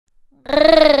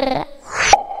Super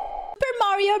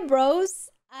Mario Bros.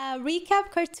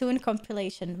 Recap cartoon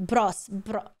compilation. Brothers.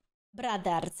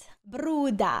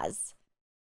 Brudas.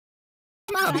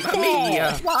 Mamma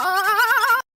mia!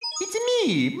 It's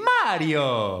me,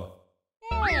 Mario!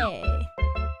 Hey.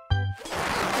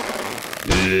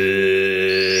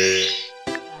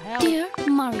 Dear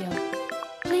Mario,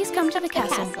 please come to the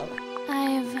castle.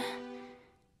 I've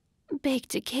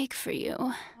baked a cake for you.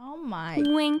 Oh my.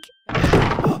 Wink.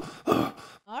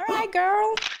 All right,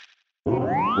 girl.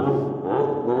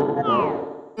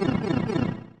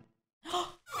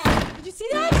 Did you see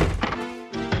that?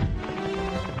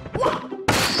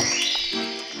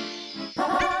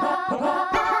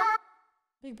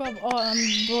 Big Bob on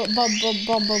Bob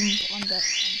on that.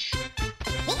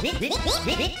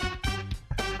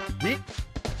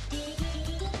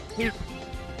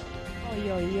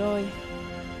 Oi, oi, oi.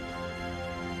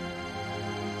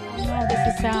 Oh no, this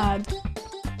is sad.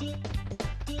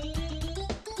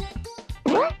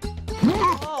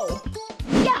 Oh.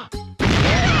 Yeah.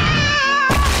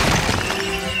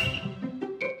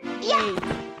 Yeah.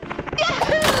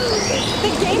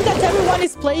 The game that everyone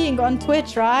is playing on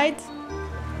Twitch, right?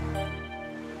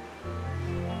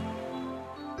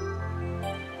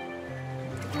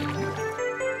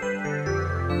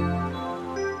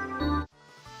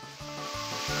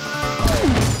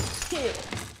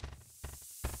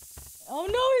 Oh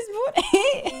no, he's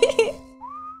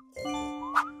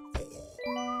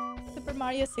Super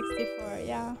Mario 64,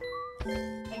 yeah.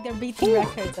 Like they're beating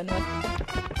records and what.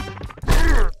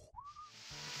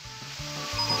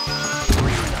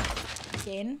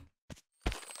 Again.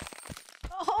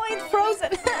 Oh, it's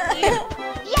frozen.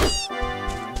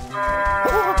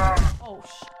 Oh,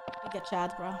 we get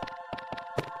Chad, bro.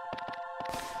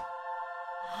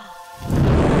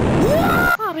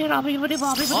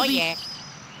 Oh yeah.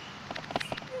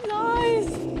 Nice.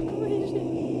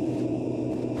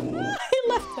 He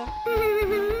left her.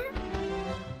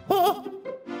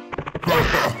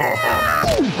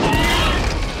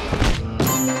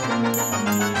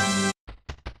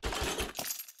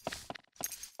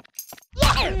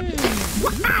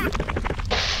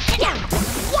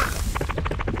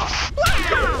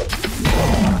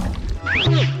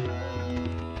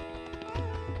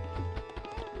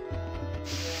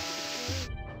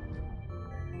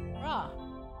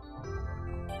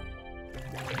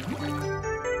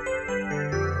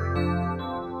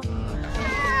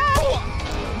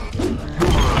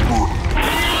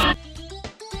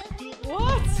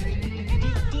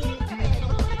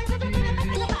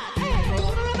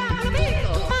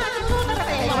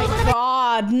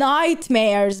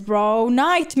 Nightmares, bro.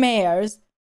 Nightmares.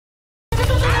 Is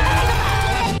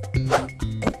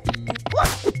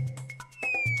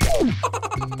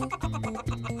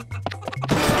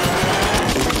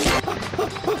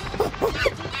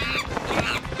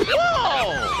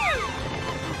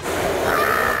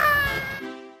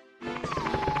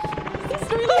this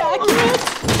really accurate?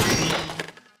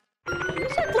 I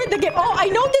wish I played the game. Oh, I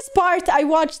know this part. I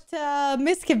watched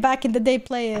Miski back in the day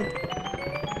play it.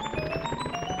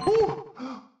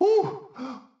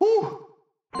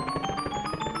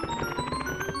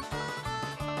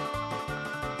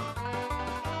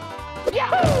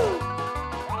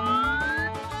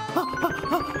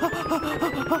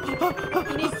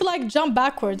 He needs to like jump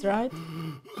backwards, right?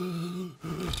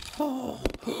 Oh.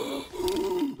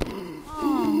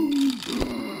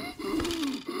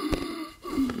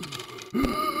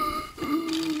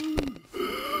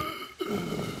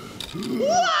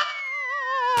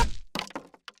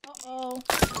 Uh-oh.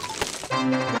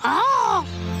 Oh!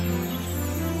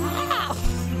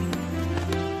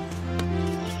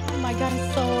 Oh my god,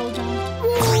 it's so dumb.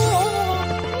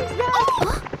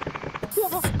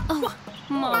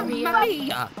 Mamma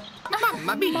mia!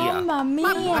 Mamma mia! Mamma mia!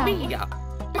 Mamma mia!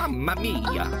 Mamma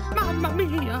mia! Mamma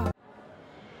mia!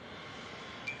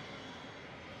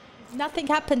 Nothing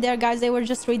happened there, guys. They were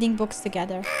just reading books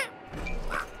together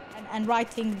and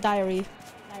writing diaries.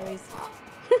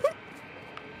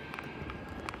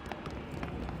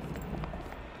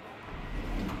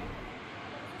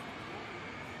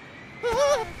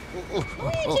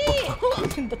 Luigi!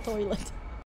 In the toilet.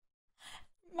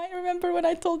 You might remember when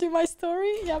I told you my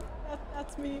story? Yep,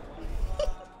 that's me.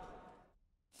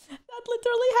 That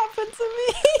literally happened to me.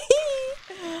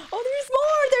 Oh,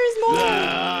 there's more!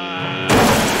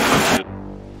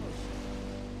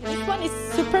 This one is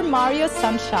Super Mario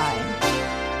Sunshine.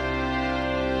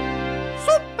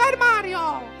 Super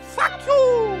Mario! Fuck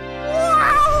you!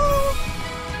 Wow!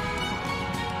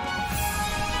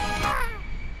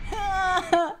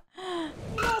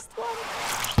 Last one.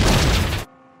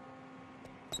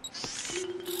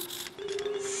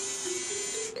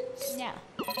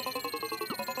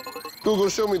 Google,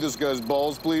 show me this guy's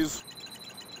balls, please.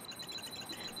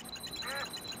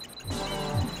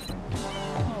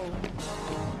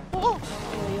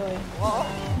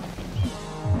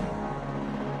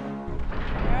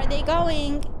 Where are they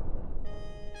going?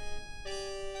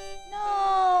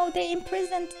 No, they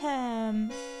imprisoned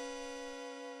him.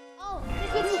 Oh,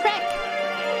 this looks Shrek.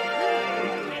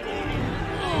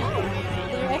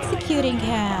 They're executing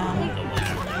him.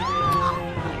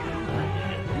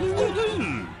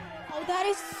 Oh, that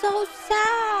is so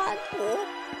sad.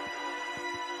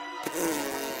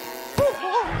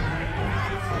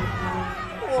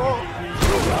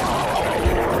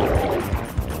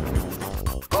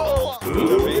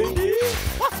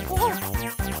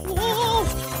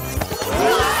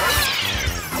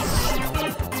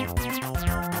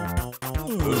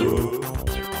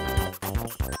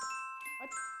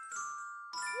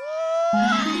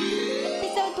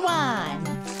 Episode 1.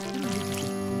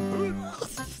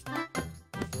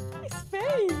 His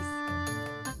face.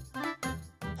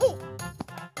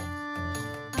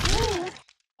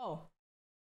 Oh.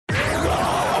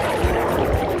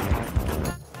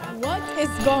 What is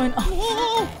going on?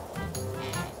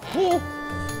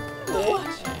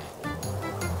 What?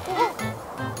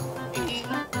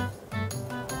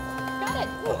 Got it.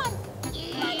 Come on.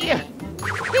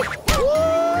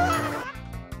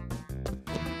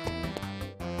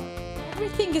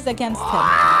 Everything is against him.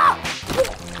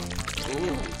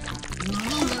 Ew.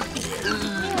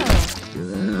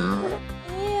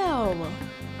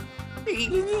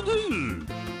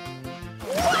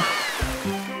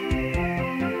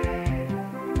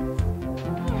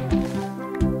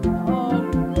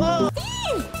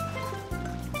 Steve!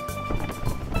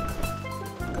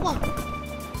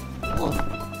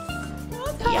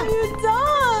 What have you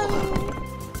done?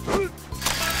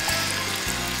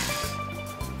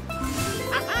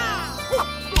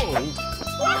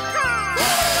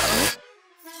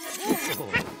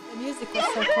 The music was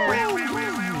so cool.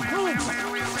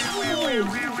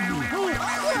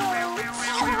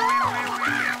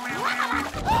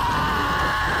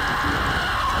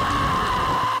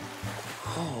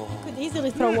 You could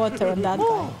easily throw water on that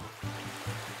guy.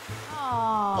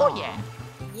 Oh yeah.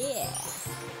 Yeah.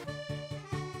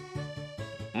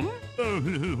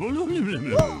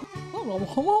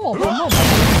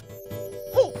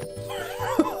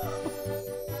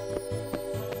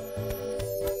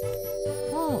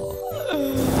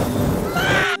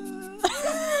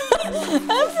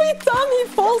 Every time he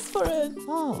falls for it.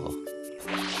 Oh.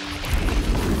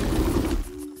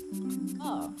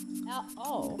 Oh.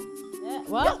 Oh. Yeah,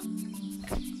 what?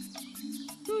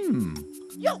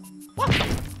 Yo.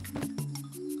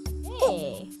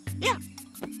 Hey. Yeah.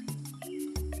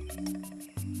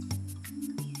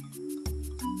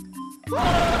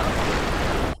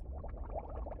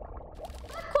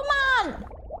 Come on!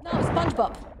 No,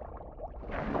 SpongeBob.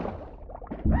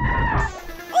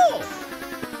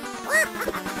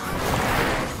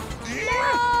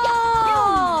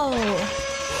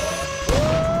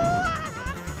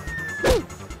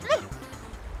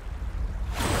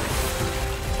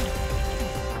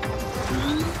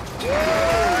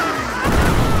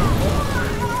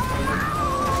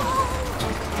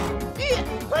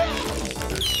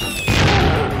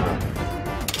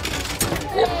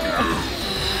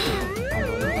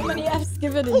 How many F's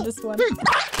given in this one?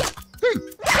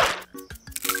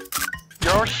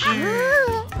 Yoshi.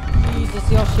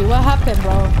 Jesus, Yoshi, what happened,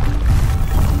 bro?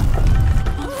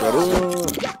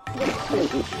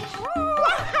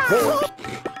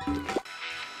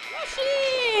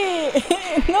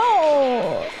 Yoshi!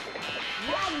 No!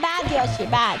 Bad, Yoshi,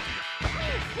 bad.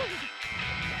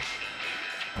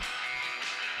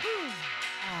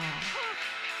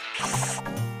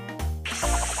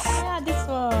 Yeah, this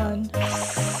one.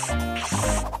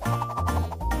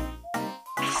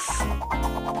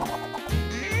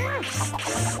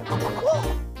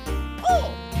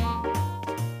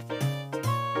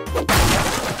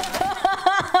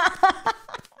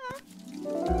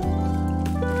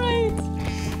 Great.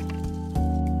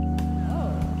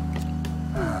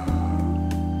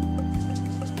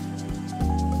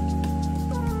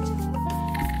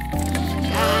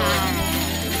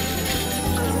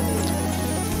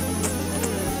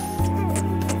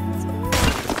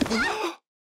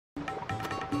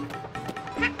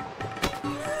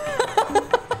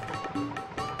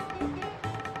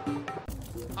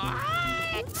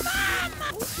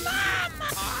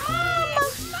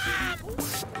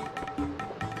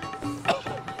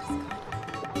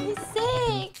 He's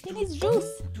sick. He needs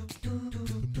juice.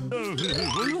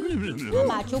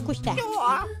 Mama, çok uçta.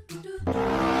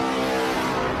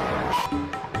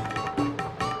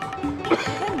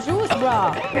 Juice,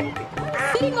 bro.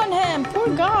 killing on him. Poor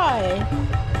guy.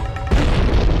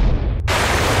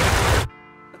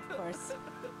 Of course.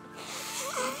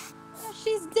 Oh,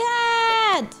 she's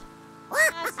dead.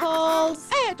 Assholes.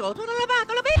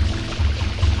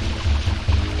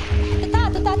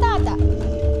 Tata.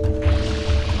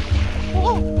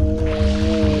 Oh.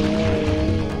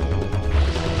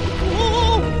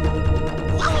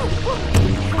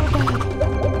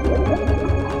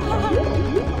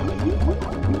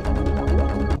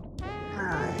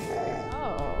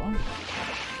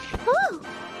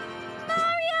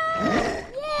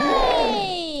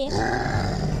 Yay!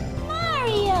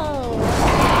 Mario!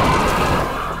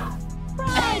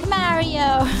 Pride Mario!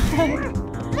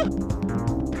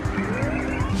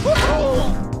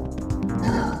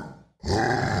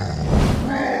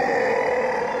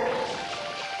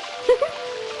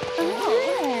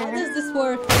 How does this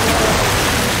work?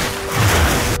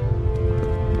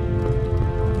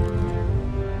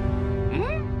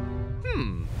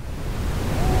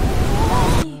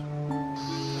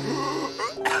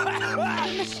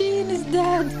 The machine is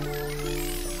dead.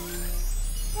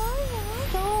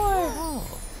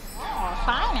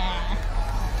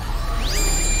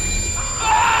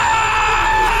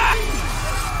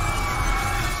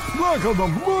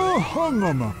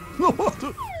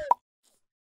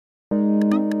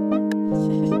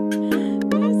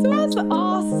 This was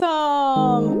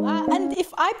awesome. And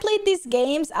if I played these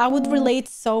games, I would relate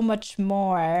so much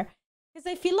more. Because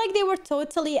I feel like they were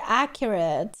totally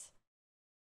accurate.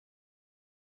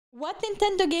 What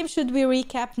Nintendo game should we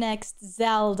recap next?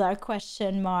 Zelda,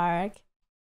 question mark.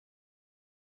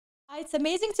 It's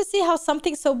amazing to see how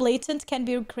something so blatant can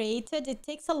be created. It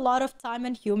takes a lot of time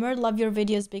and humor. Love your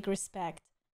videos, big respect.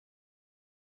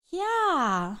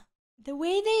 Yeah, the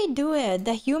way they do it,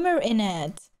 the humor in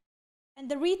it, and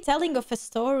the retelling of a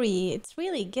story, it's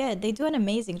really good. They do an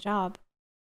amazing job.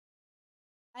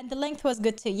 And the length was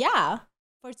good too. Yeah,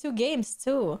 for 2 games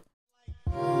too.